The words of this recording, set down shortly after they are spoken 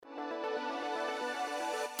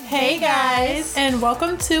Hey guys, and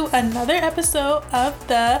welcome to another episode of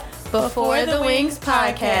the Before the Wings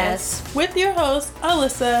podcast with your hosts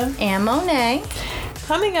Alyssa and Monet.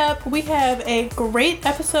 Coming up, we have a great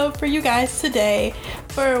episode for you guys today.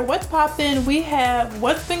 For What's Poppin', we have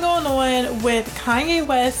what's been going on with Kanye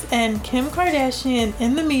West and Kim Kardashian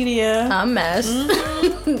in the media. A mess.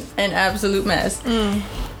 An absolute mess.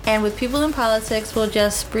 And with People in Politics, we'll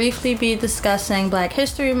just briefly be discussing Black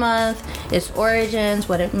History Month, its origins,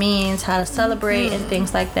 what it means, how to celebrate, and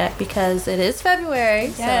things like that, because it is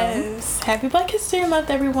February. Yes. So. Happy Black History Month,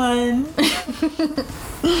 everyone.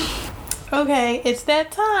 Okay, it's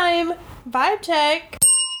that time. Vibe check.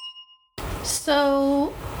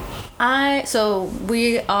 So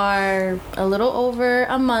we are a little over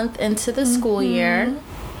a month into the school year.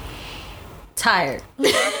 Tired.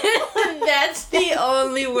 That's the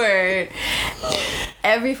only word.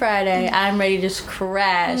 Every Friday, I'm ready to just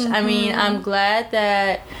crash. I mean, I'm glad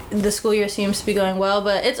that the school year seems to be going well,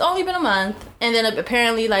 but it's only been a month. And then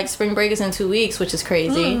apparently, like, spring break is in 2 weeks, which is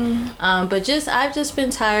crazy. But I've just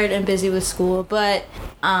been tired and busy with school. But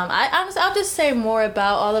I'll just say more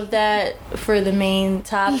about all of that for the main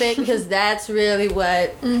topic, because that's really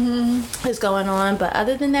what is going on. But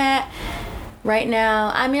other than that, right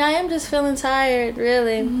now, I mean, I am just feeling tired,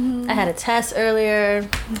 really. I had a test earlier.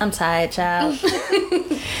 I'm tired, child.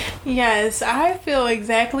 Yes, I feel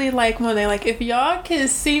exactly like Monet. Like, if y'all can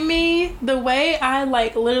see me, the way I,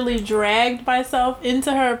 like, literally dragged myself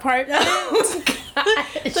into her apartment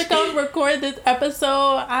to come record this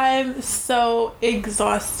episode, I'm so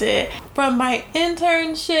exhausted. From my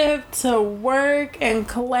internship to work and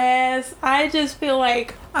class, I just feel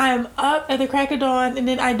like I'm up at the crack of dawn, and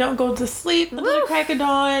then I don't go to sleep until the crack of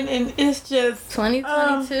dawn, and it's just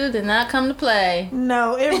 2022 did not come to play.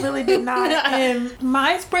 No, it really did not. And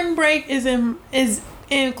my spring break is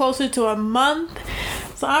in closer to a month,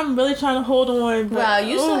 so I'm really trying to hold on. But, wow,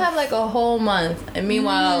 you still have like a whole month, and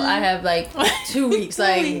meanwhile I have like 2 weeks.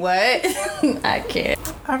 Like, what? I can't.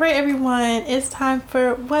 All right, everyone, it's time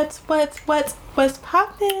for what's poppin'.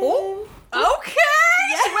 Okay.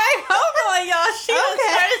 Yes. Wait, hold on, y'all. She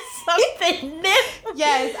started something new.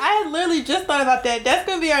 Yes, I had literally just thought about that. That's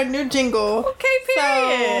gonna be our new jingle. Okay,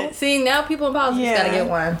 period. So, see, now People in Politics gotta get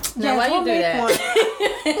one. Now, why you do that?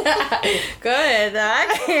 Go ahead. I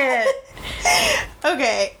can't.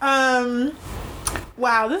 Okay.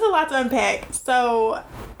 Wow, there's a lot to unpack. So,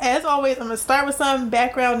 as always, I'm gonna start with some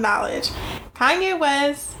background knowledge. Kanye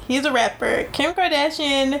West, he's a rapper. Kim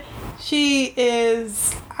Kardashian, she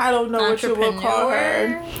is, I don't know what you would call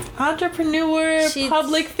her. Entrepreneur,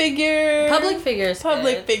 public figure. Public figure.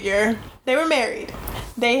 They were married.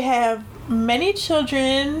 They have many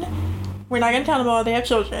children. We're not going to count them all. They have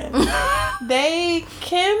children.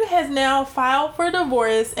 Kim has now filed for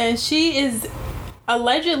divorce, and she is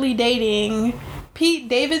allegedly dating Pete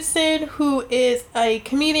Davidson, who is a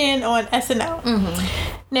comedian on SNL.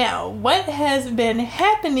 Now, what has been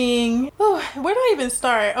happening? Where do I even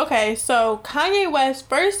start? Okay, so Kanye West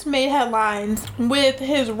first made headlines with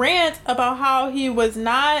his rant about how he was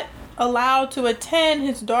not allowed to attend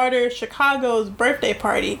his daughter Chicago's birthday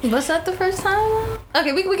party. Was that the first time?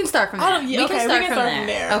 Okay, we can start from there. We can start from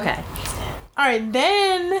there. Okay. All right,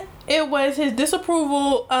 then it was his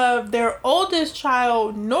disapproval of their oldest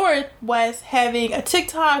child, North West, having a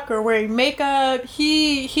TikTok or wearing makeup.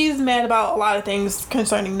 He's mad about a lot of things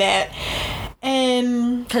concerning that.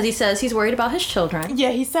 And because he says he's worried about his children.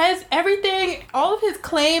 Yeah, he says everything, all of his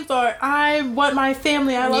claims are, I want my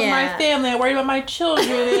family, I love my family, I worry about my children,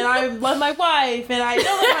 and I love my wife, and I don't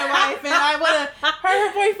love my wife, and I want to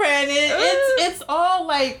hurt her boyfriend. It's all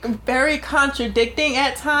like very contradicting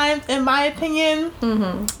at times, in my opinion.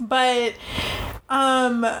 But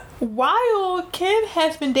while Kim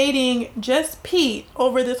has been dating just Pete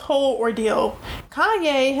over this whole ordeal,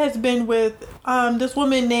 Kanye has been with this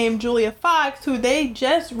woman named Julia Fox, who they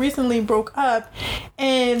just recently broke up.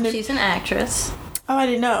 And she's an actress. Oh, I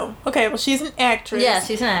didn't know. Okay, well, she's an actress. Yeah,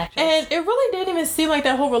 she's an actress. And it really didn't even seem like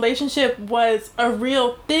that whole relationship was a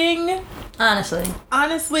real thing. Honestly,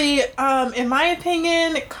 in my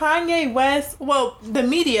opinion, Kanye West, well, the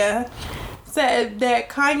media said that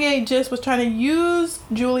Kanye just was trying to use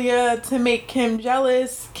Julia to make Kim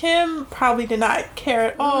jealous. Kim probably did not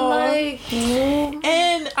care at all.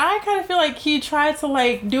 And I kind of feel like he tried to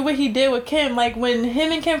like do what he did with Kim. Like when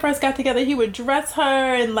him and Kim first got together, he would dress her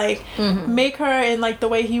and like make her in like the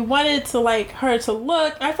way he wanted to like her to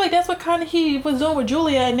look. I feel like that's what kind of he was doing with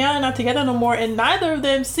Julia, and now they're not together no more, and neither of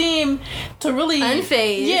them seem to really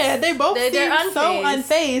unfazed. Yeah, they both seem so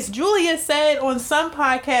unfazed. Julia said on some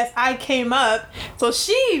podcast, I came up, so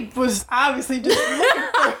she was obviously just looking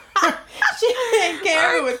for she didn't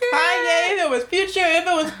care if it was was Future, if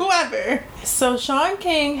it was whoever. So Sean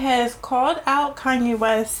King has called out Kanye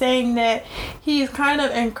West, saying that he's kind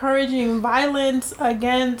of encouraging violence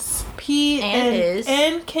against Pete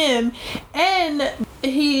and Kim. And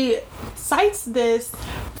he cites this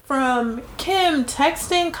from Kim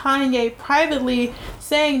texting Kanye privately,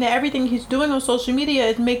 saying that everything he's doing on social media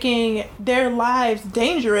is making their lives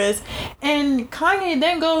dangerous. And Kanye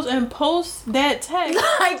then goes and posts that text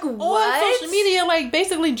like what? On social media, like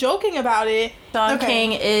basically joking about it. Sean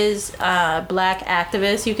King is a black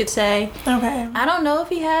activist, you could say. Okay. I don't know if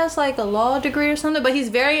he has like a law degree or something, but he's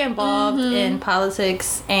very involved in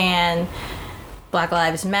politics and Black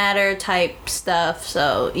Lives Matter type stuff.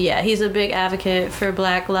 So yeah, he's a big advocate for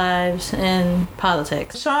Black lives in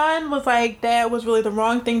politics. Sean was like, that was really the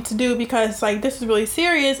wrong thing to do, because like this is really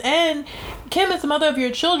serious, and Kim is the mother of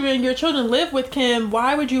your children. Your children live with Kim.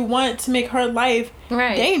 Why would you want to make her life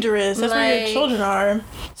dangerous? That's where your children are.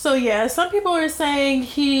 So yeah, some people are saying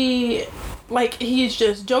he's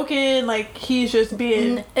just joking, like he's just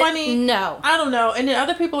being funny. No, I don't know. And then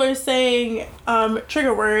other people are saying,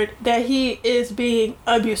 trigger word, that he is being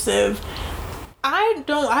abusive.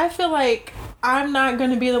 I feel like I'm not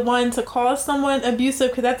going to be the one to call someone abusive,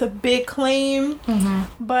 because that's a big claim.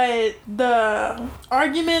 But the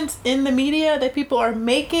arguments in the media that people are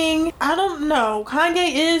making, I don't know.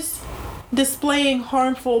 Kanye is displaying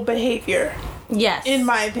harmful behavior. Yes. In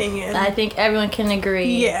my opinion. I think everyone can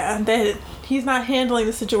agree. Yeah, that he's not handling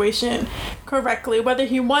the situation correctly. Whether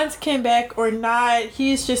he wants Kim back or not,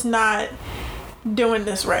 he's just not doing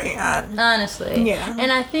this right. Honestly. Yeah.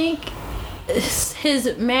 And I think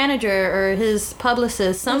his manager or his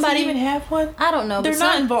publicist, somebody... Does he even have one? I don't know. They're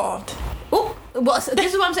not involved. Oh, well, so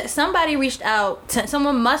this is what I'm saying. Somebody reached out.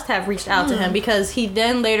 Someone must have reached out to him, because he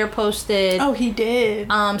then later posted... Oh, he did.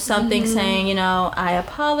 Something saying, I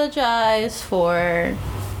apologize for...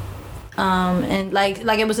 and like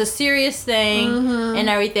it was a serious thing and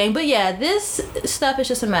everything. But yeah, this stuff is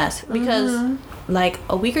just a mess, because like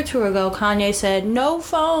a week or two ago, Kanye said no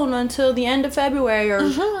phone until the end of February or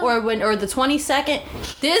the 22nd.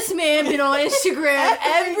 This man been on Instagram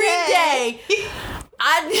every day.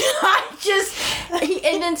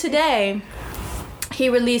 And then today he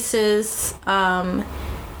releases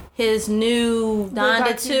his new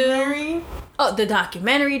Donda 2. Oh, the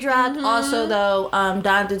documentary dropped. Also, though,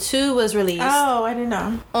 Donda 2 was released. Oh, I didn't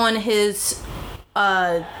know. On his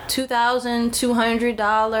 $2,200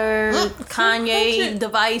 Kanye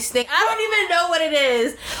device thing. I don't even know what it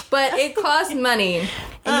is, but it costs money.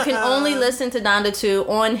 And you can only listen to Donda 2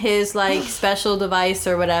 on his like special device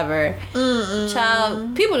or whatever.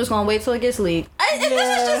 Child, people just gonna wait till it gets leaked. This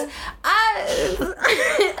is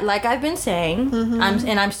just, like I've been saying,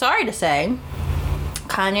 I'm sorry to say,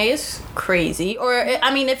 Kanye is crazy. Or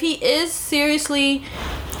I mean, if he is seriously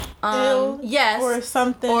ill, yes, or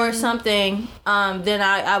something, then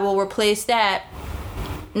I will replace that.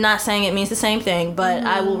 Not saying it means the same thing, but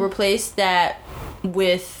I will replace that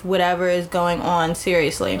with whatever is going on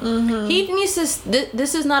seriously. He needs to...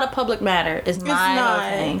 This is not a public matter, is my whole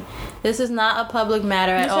thing. This is not a public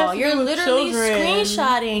matter at all. You're literally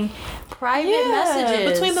screenshotting private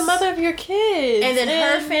messages between the mother of your kids and then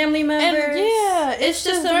her family members. And it's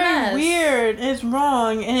just very mess. Weird. It's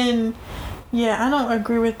wrong, and I don't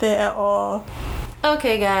agree with it at all.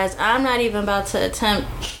 Okay, guys, I'm not even about to attempt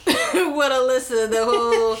with Alyssa the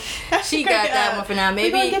whole. She got that one for now.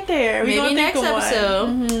 Maybe we're gonna get there. Maybe next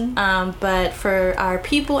episode. But for our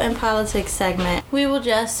people and politics segment, we will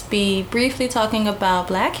just be briefly talking about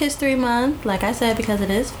Black History Month. Like I said, because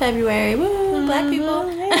it is February. Woo, Black people.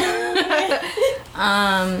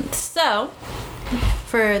 So,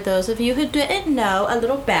 for those of you who didn't know, a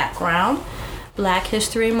little background. Black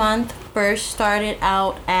History Month first started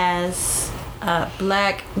out as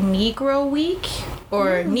Black Negro Week,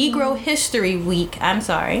 or Negro History Week,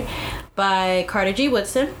 by Carter G.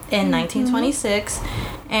 Woodson in 1926.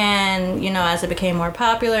 And, as it became more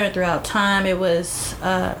popular and throughout time, it was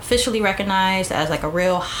officially recognized as like a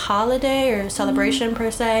real holiday or celebration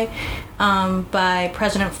per se, by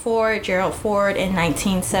President Gerald Ford in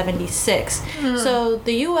 1976. So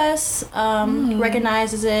the U.S.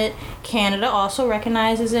 Recognizes it. Canada also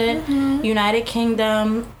recognizes it. The United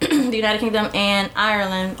Kingdom and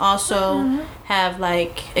Ireland also have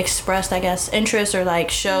like expressed, I guess, interest or like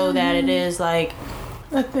show that it is like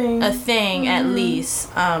a thing at least.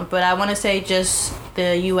 But I want to say just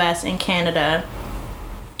the U.S. and Canada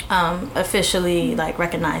officially like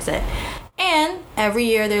recognize it. And every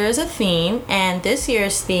year there is a theme, and this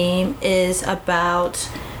year's theme is about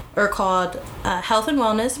or called Health and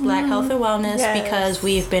Wellness, Black Health and Wellness, because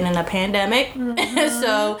we've been in a pandemic.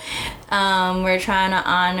 So we're trying to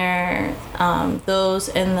honor those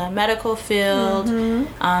in the medical field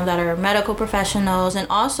that are medical professionals, and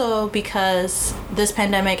also because this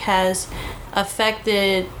pandemic has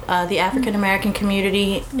affected the African American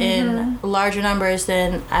community in larger numbers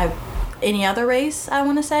than any other race, I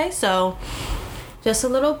want to say. So just a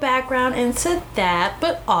little background into that,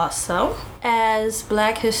 but also, as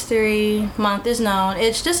Black History Month is known,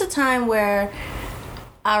 it's just a time where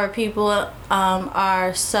our people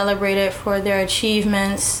are celebrated for their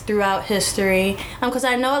achievements throughout history. Because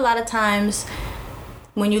I know a lot of times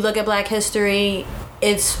when you look at Black history,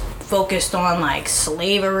 it's focused on like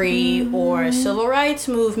slavery or civil rights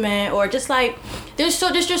movement, or just like there's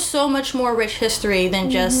just so much more rich history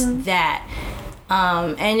than just that.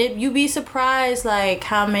 And you'd be surprised like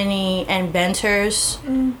how many inventors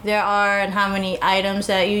there are and how many items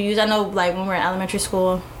that you use. I know like when we were in elementary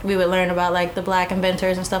school, we would learn about like the Black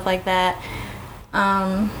inventors and stuff like that.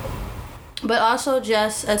 But also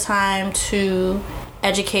just a time to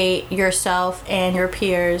educate yourself and your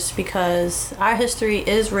peers, because our history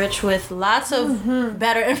is rich with lots of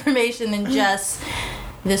better information than just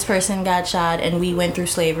this person got shot and we went through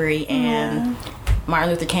slavery and Martin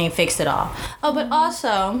Luther King fixed it all. Oh, but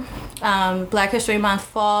also, Black History Month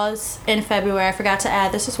falls in February. I forgot to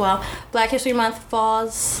add this as well. Black History Month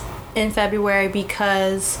falls in February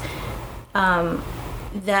because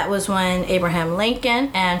that was when Abraham Lincoln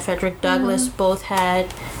and Frederick Douglass both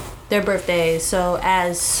had their birthdays. So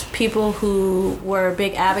as people who were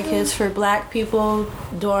big advocates for Black people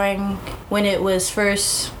during when it was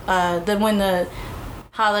first, when the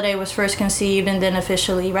holiday was first conceived and then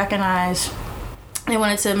officially recognized, they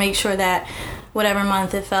wanted to make sure that whatever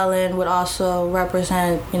month it fell in would also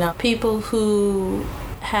represent, people who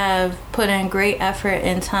have put in great effort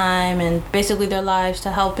and time and basically their lives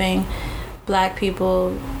to helping Black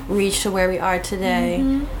people reach to where we are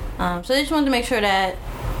today. So they just wanted to make sure that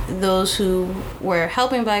those who were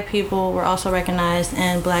helping Black people were also recognized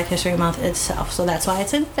in Black History Month itself. So that's why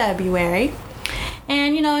it's in February.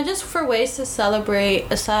 And, just for ways to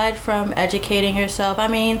celebrate, aside from educating yourself, I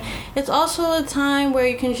mean, it's also a time where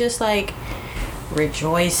you can just, like,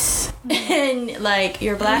 rejoice in, like,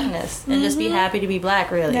 your Blackness and just be happy to be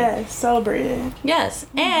Black, really. Yes, celebrate it. Yes.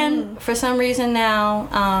 And for some reason now,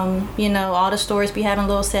 all the stores be having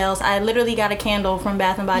little sales. I literally got a candle from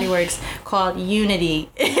Bath & Body Works called Unity.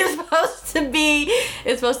 It's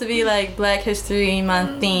supposed to be like Black History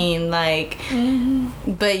Month theme, like,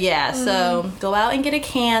 but yeah, so go out and get a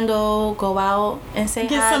candle, go out and say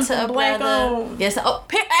hi to a brother. Yes. Oh,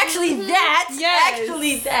 actually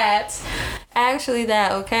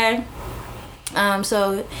that, okay?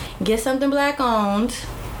 So get something Black owned,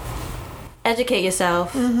 educate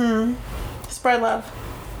yourself. Spread love.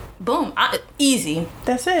 Boom. Easy.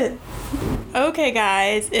 That's it. Okay,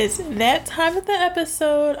 guys, it's that time of the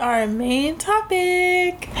episode, our main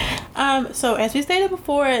topic. So as we stated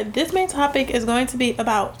before, this main topic is going to be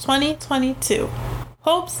about 2022.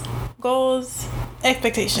 Hopes, goals,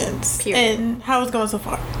 expectations, period. And how it's going so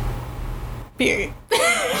far. Period.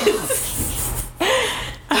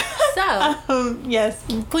 So, yes,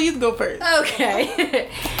 please go first. Okay.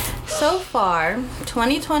 So far,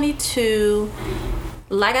 2022,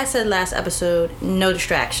 like I said last episode, no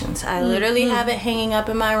distractions. I literally have it hanging up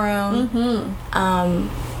in my room.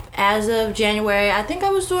 As of January, I think I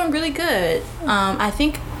was doing really good. I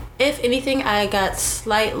think, if anything, I got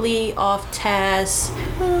slightly off task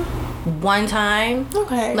one time.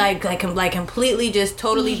 Okay. Like completely just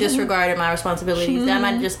totally disregarded my responsibilities. That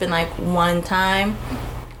might have just been like one time.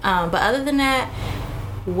 But other than that,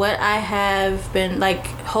 what I have been like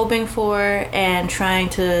hoping for and trying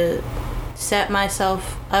to set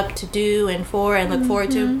myself up to do and look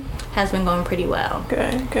forward to has been going pretty well.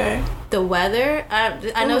 Good. The weather,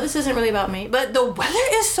 I know this isn't really about me, but the weather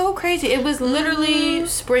is so crazy. It was literally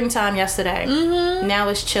springtime yesterday. Now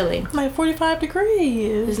it's chilly. Like 45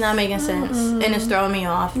 degrees. It's not making sense. And it's throwing me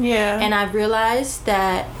off. Yeah. And I've realized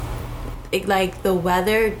that the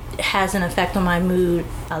weather has an effect on my mood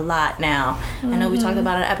a lot now. I know we talked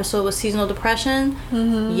about an episode with seasonal depression.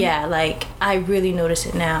 Yeah, like I really notice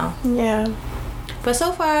it now. Yeah. But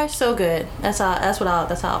so far, so good. That's how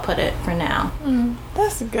I'll put it for now.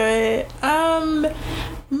 That's good.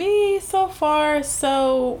 Me so far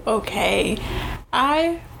so okay.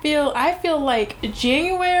 I feel like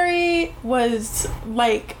January was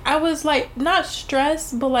like I was like not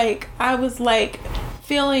stressed, but like I was like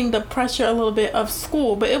feeling the pressure a little bit of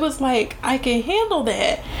school, but it was like I can handle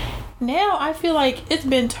that. Now I feel like it's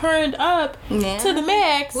been turned up to the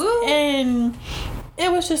max. Woo. And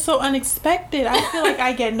it was just so unexpected. I feel like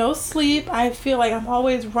I get no sleep. I feel like I'm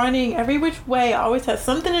always running every which way. I always have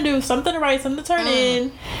something to do, something to write, something to turn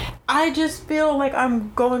in. I just feel like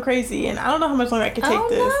I'm going crazy, and I don't know how much longer I can take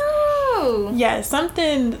this. No. Yeah,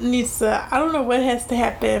 something needs to. I don't know what has to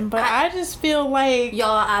happen, but I just feel like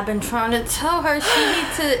y'all. I've been trying to tell her she need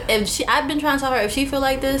to. I've been trying to tell her if she feel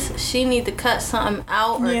like this, she need to cut something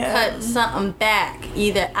out or cut something back,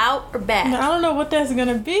 either out or back. I don't know what that's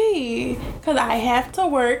gonna be, cause I have to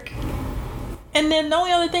work, and then the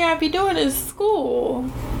only other thing I'd be doing is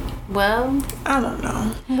school. Well, I don't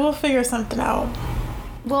know. We'll figure something out.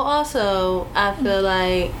 Well, also, I feel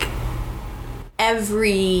like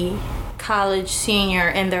every college senior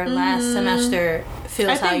in their last semester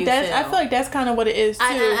feels how you feel. I feel like that's kind of what it is too.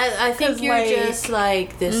 I think you're just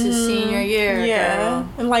like, this is senior year, girl.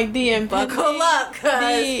 And like buckle up,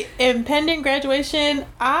 the impending graduation.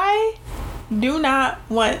 I do not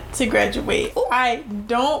want to graduate. Ooh. I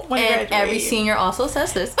don't want to graduate. Every senior also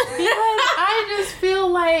says this. Because I just feel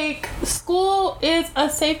like school is a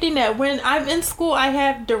safety net. When I'm in school, I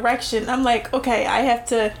have direction. I'm like, okay, I have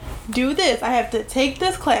to do this. I have to take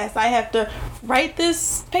this class. I have to write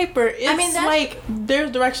this paper. It's like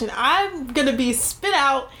there's direction. I'm going to be spit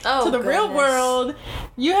out to the real world.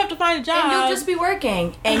 You have to find a job. And you'll just be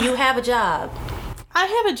working. And you have a job. I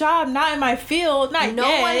have a job, not in my field, not no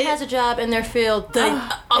yet. one has a job in their field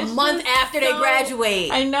a month after they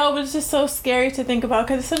graduate. I know, but it's just so scary to think about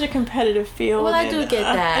because it's such a competitive field. Well, I do get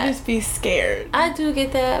that. I just be scared. I do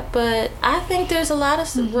get that, but I think there's a lot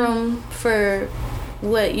of room for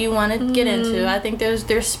what you want to get into. I think there's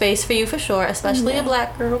space for you for sure, especially a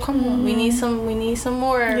black girl. Come on, we need some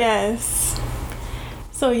more. Yes.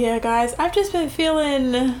 So yeah, guys, I've just been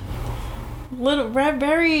feeling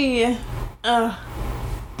very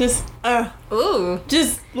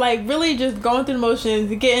just like really just going through the motions,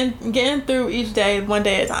 getting through each day one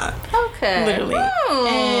day at a time. Okay. Literally.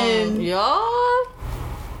 And y'all,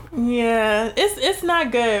 yeah, it's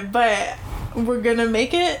not good, but we're gonna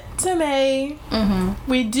make it to May.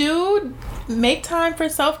 We do make time for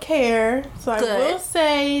self-care, so I will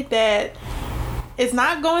say that it's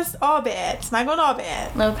not going all bad. It's not going all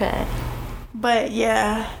bad. Okay. But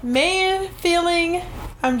yeah, May feeling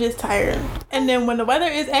I'm just tired. And then when the weather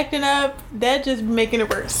is acting up, that just making it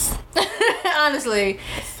worse. Honestly.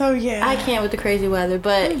 So yeah. I can't with the crazy weather,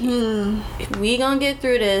 but we gonna get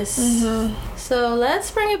through this. So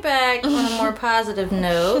let's bring it back on a more positive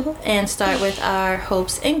note and start with our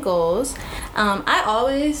hopes and goals. I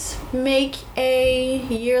always make a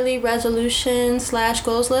yearly resolution /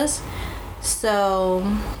 goals list. So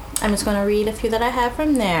I'm just gonna read a few that I have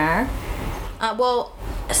from there.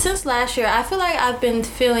 Since last year, I feel like I've been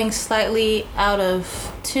feeling slightly out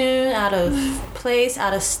of tune, out of place,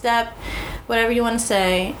 out of step, whatever you want to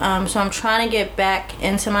say. So I'm trying to get back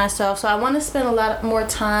into myself. So I want to spend a lot more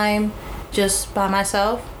time just by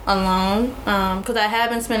myself, alone. Because I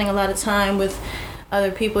have been spending a lot of time with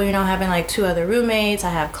other people, having like 2 other roommates.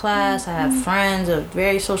 I have class, I have friends, a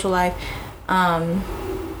very social life.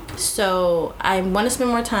 So I want to spend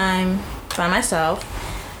more time by myself.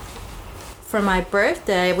 For my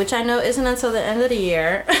birthday, which I know isn't until the end of the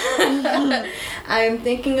year, I'm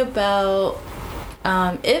thinking about,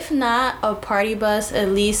 if not a party bus, at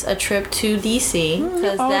least a trip to DC.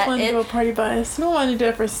 Because I want to do a party bus. I want to do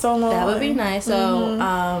it for so long. That would be nice. So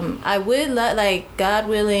I would God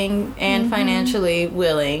willing and financially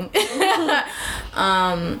willing,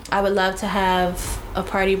 I would love to have a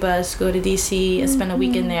party bus, go to DC and spend a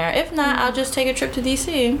weekend there. If not, I'll just take a trip to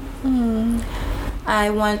DC.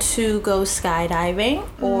 I want to go skydiving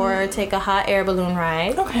or take a hot air balloon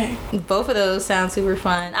ride. Okay. Both of those sound super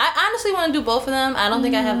fun. I honestly want to do both of them. I don't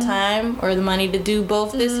think I have time or the money to do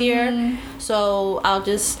both this year. So I'll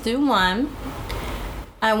just do one.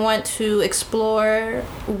 I want to explore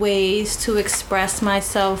ways to express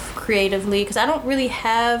myself creatively because I don't really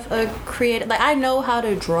have a creative... Like, I know how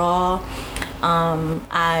to draw.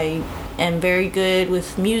 I am very good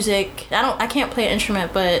with music. I can't play an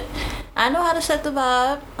instrument, but... I know how to set the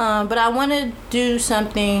vibe, but I want to do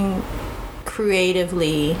something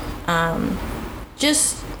creatively,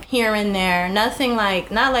 just here and there. Nothing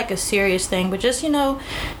like, not like a serious thing, but just,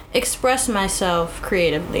 express myself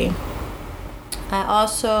creatively. I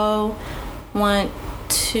also want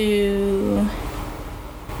to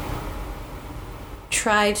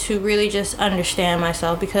try to really just understand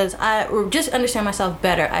myself or just understand myself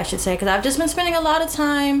better, I should say, because I've just been spending a lot of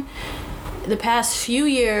time the past few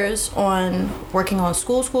years on working on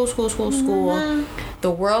school, the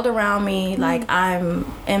world around me. Like,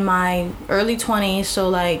 I'm in my early 20s, so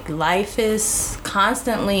like life is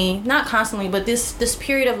not constantly, but this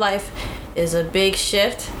period of life is a big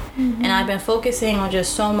shift. And I've been focusing on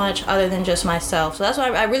just so much other than just myself. So that's why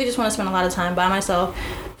I really just want to spend a lot of time by myself,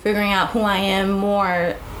 figuring out who I am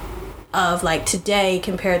more of like today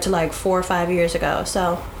compared to like 4 or 5 years ago.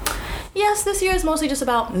 So yes, this year is mostly just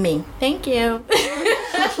about me. Thank you.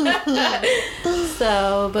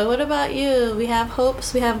 So, but what about you? We have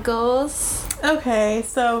hopes, we have goals. Okay,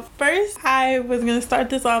 so first I was going to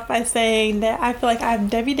start this off by saying that I feel like I'm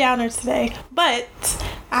Debbie Downer today, but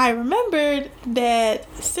I remembered that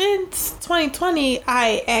since 2020,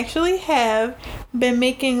 I actually have been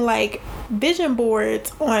making like vision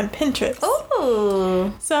boards on Pinterest.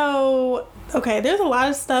 Ooh. So, okay, there's a lot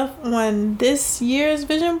of stuff on this year's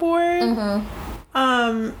vision board.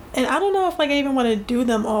 And I don't know if like I even want to do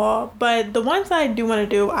them all, but the ones I do want to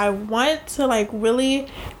do, I want to like really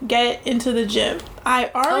get into the gym.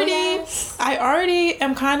 I already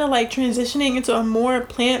am kind of like transitioning into a more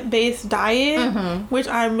plant-based diet, which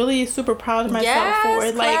I'm really super proud of myself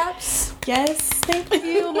for. Claps. Like, yes, thank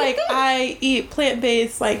you. Like, I eat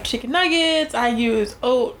plant-based like chicken nuggets. I use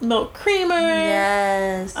oat milk creamer.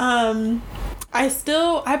 Yes. I'm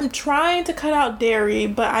trying to cut out dairy,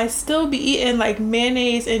 but I still be eating like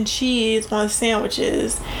mayonnaise and cheese on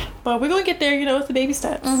sandwiches. But we're gonna get there, you know, it's the baby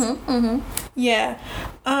steps. Yeah.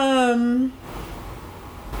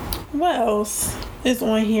 What else is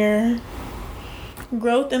on here?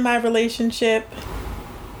 Growth in my relationship.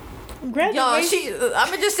 Graduation. Y'all,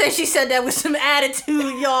 I'ma just say she said that with some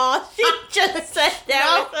attitude, y'all. She just said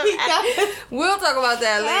that with some attitude. We'll talk about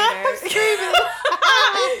that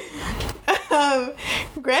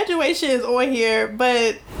later. Graduation is on here,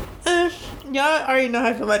 but y'all already know how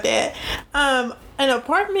I feel about that. An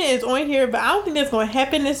apartment is on here, but I don't think that's going to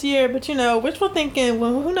happen this year. But you know, wishful thinking.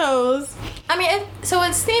 Well, who knows? I mean,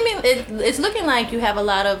 it's looking like you have a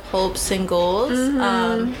lot of hopes and goals.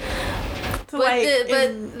 But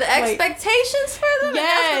the expectations for them,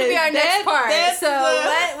 that's going to be our next part. So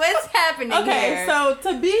what's happening here? Okay, so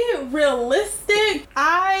to be realistic,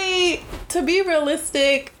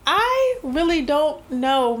 I really don't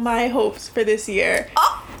know my hopes for this year.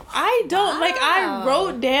 Oh, I don't. Like, I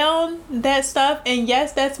wrote down that stuff, and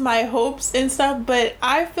yes, that's my hopes and stuff, but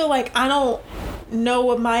I feel like I don't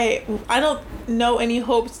know any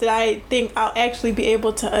hopes that I think I'll actually be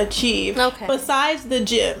able to achieve. Okay. Besides the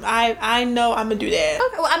gym. I know I'm gonna do that.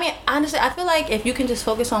 Okay. Well, I mean, honestly, I feel like if you can just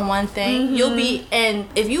focus on one thing, you'll be, and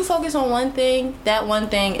if you focus on one thing, that one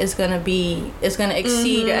thing is gonna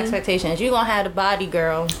exceed your expectations. You're gonna have the body,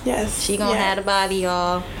 girl. Yes. She gonna have the body,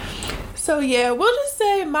 y'all. So yeah, we'll just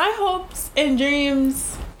say my hopes and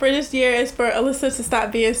dreams for this year is for Alyssa to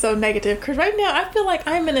stop being so negative. Because right now I feel like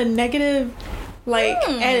I'm in a negative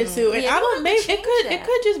attitude, and I don't. Maybe it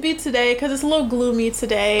could just be today because it's a little gloomy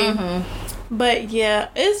today. But yeah,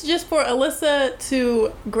 it's just for Alyssa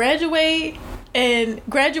to graduate in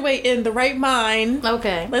the right mind.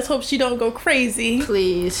 Okay. Let's hope she don't go crazy.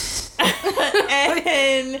 Please.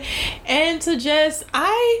 and to just,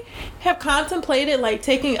 I have contemplated like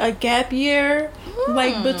taking a gap year,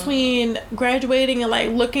 like between graduating and like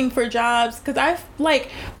looking for jobs, because I've like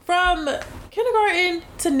from kindergarten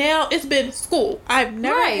to now it's been school. I've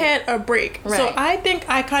never had a break. So I think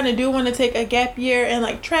I kind of do want to take a gap year and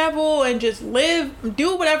like travel and just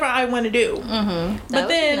do whatever I want to do. But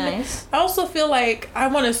then nice. I also feel like I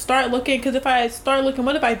want to start looking, because if I start looking,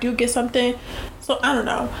 what if I do get something? So I don't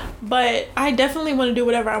know, but I definitely want to do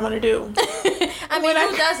whatever I want to do. I mean,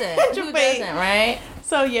 who doesn't? Who doesn't, right?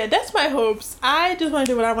 So yeah, that's my hopes. I just want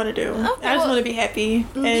to do what I want to do. Okay, I just want to be happy.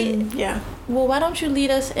 And yeah. Well, why don't you lead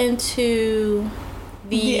us into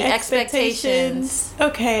the expectations?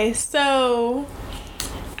 Okay, so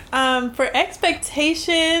for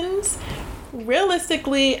expectations,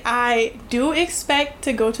 realistically, I do expect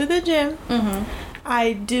to go to the gym.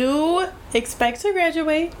 I do expect to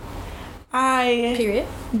graduate. I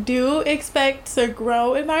do expect to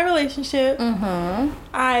grow in my relationship.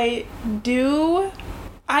 I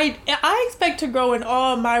expect to grow in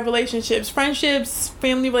all my relationships, friendships,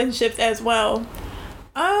 family relationships as well.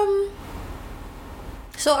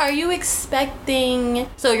 So are you expecting,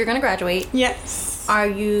 so you're going to graduate? Yes.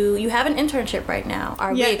 You have an internship right now.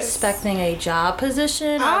 Are we expecting a job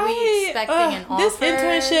position? Are we expecting an offer? This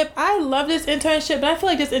internship, I love this internship, but I feel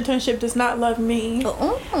like this internship does not love me.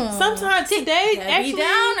 Sometimes today, actually, Downer.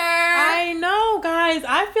 I know, guys.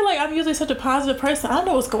 I feel like I'm usually such a positive person. I don't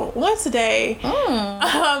know what's going on today.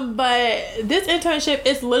 But this internship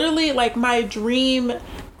is literally like my dream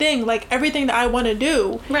thing, like everything that I want to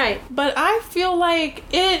do. Right. But I feel like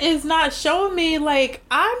it is not showing me, like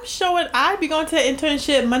I'd be going to an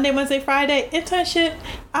internship Monday, Wednesday, Friday. Internship,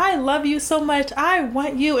 I love you so much. I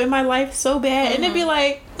want you in my life so bad. And it'd be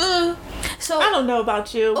like, So I don't know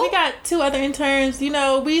about you. We got 2 other interns. You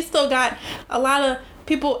know, we still got a lot of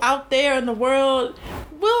people out there in the world.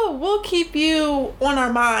 We'll keep you on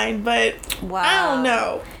our mind, but wow. I don't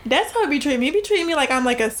know. That's how it be treating me. It be treating me like I'm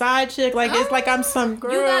like a side chick, like it's like I'm some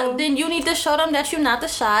girl. Then you need to show them that you're not the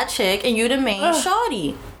side chick and you the main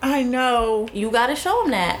shorty. I know. You gotta show them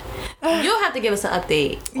that. You'll have to give us an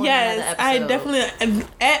update. Yes, I definitely.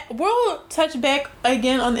 We'll touch back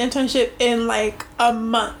again on the internship in like a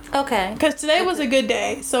month. Okay. Because today was a good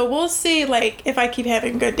day, so we'll see like if I keep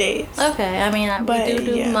having good days. Okay, I mean we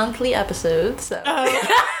do monthly episodes, so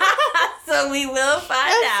so we will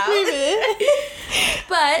find out.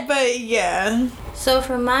 But yeah. So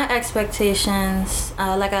for my expectations,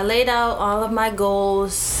 like I laid out all of my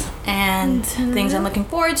goals and things I'm looking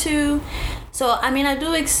forward to. So I mean, I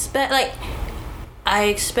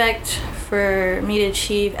expect for me to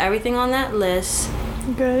achieve everything on that list.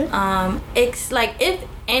 Good. It's like if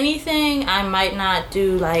anything, I might not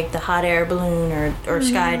do like the hot air balloon or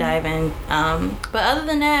skydiving. But other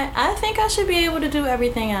than that, I think I should be able to do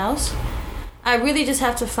everything else. I really just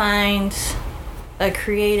have to find a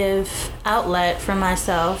creative outlet for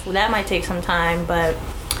myself. Well, that might take some time, but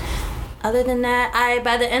other than that,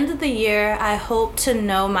 by the end of the year, I hope to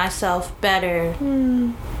know myself better.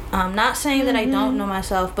 I'm not saying that I don't know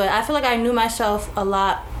myself, but I feel like I knew myself a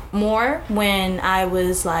lot more when I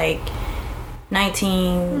was like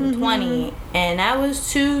 19, 20, and that was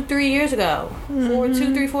 2-3 years ago. 4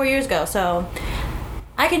 years ago. So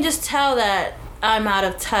I can just tell that I'm out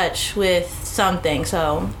of touch with something.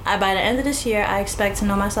 So by the end of this year, I expect to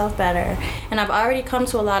know myself better. And I've already come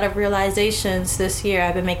to a lot of realizations this year.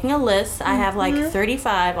 I've been making a list. I have like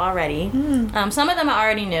 35 already. Some of them I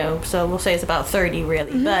already knew, so we'll say it's about 30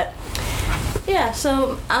 really. But yeah,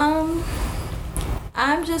 so I'm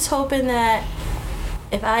just hoping that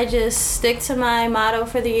if I just stick to my motto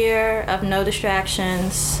for the year of no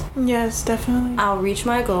distractions, yes, definitely, I'll reach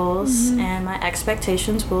my goals and my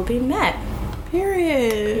expectations will be met.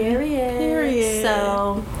 Period.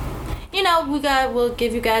 So, you know, we'll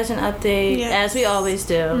give you guys an update as we always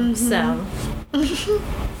do. So.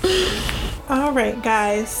 All right,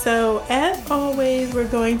 guys. So, as always, we're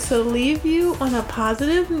going to leave you on a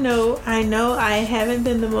positive note. I know I haven't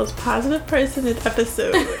been the most positive person this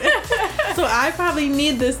episode, so I probably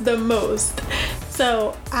need this the most.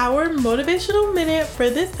 So, our motivational minute for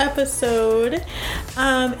this episode,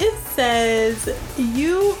 it says,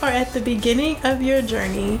 you are at the beginning of your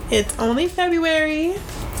journey. It's only February,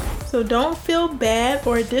 so don't feel bad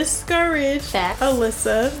or discouraged, Facts.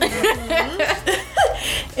 Alyssa.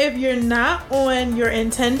 If you're not on your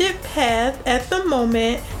intended path at the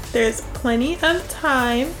moment, there's plenty of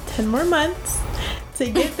time, 10 more months, to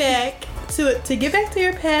get back to get back to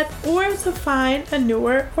your path or to find a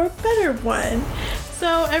newer or better one.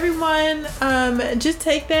 So everyone, just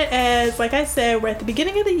take that as, like I said, we're at the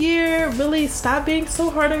beginning of the year. Really stop being so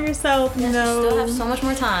hard on yourself. Yes, you know, you still have so much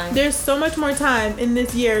more time. There's so much more time in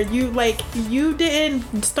this year. You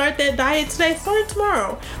didn't start that diet today. Start it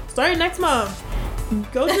tomorrow. Start it next month.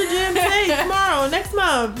 Go to the gym today, tomorrow, next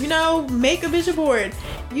month. You know, make a vision board.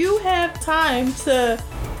 You have time to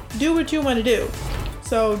do what you want to do.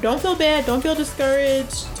 So don't feel bad. Don't feel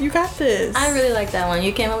discouraged. You got this. I really like that one.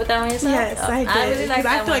 You came up with that one yourself? Yes, I did. I really like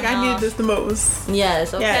that I feel like I needed this the most.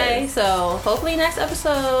 Yes. Okay. Yes. So hopefully next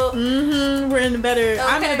episode. We're in a better. Okay.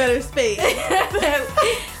 I'm in a better space.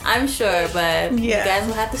 I'm sure, but you guys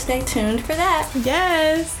will have to stay tuned for that.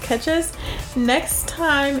 Yes. Catch us next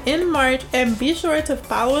time in March, and be sure to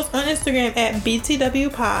follow us on Instagram at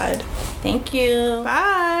BTW Pod. Thank you.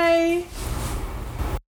 Bye.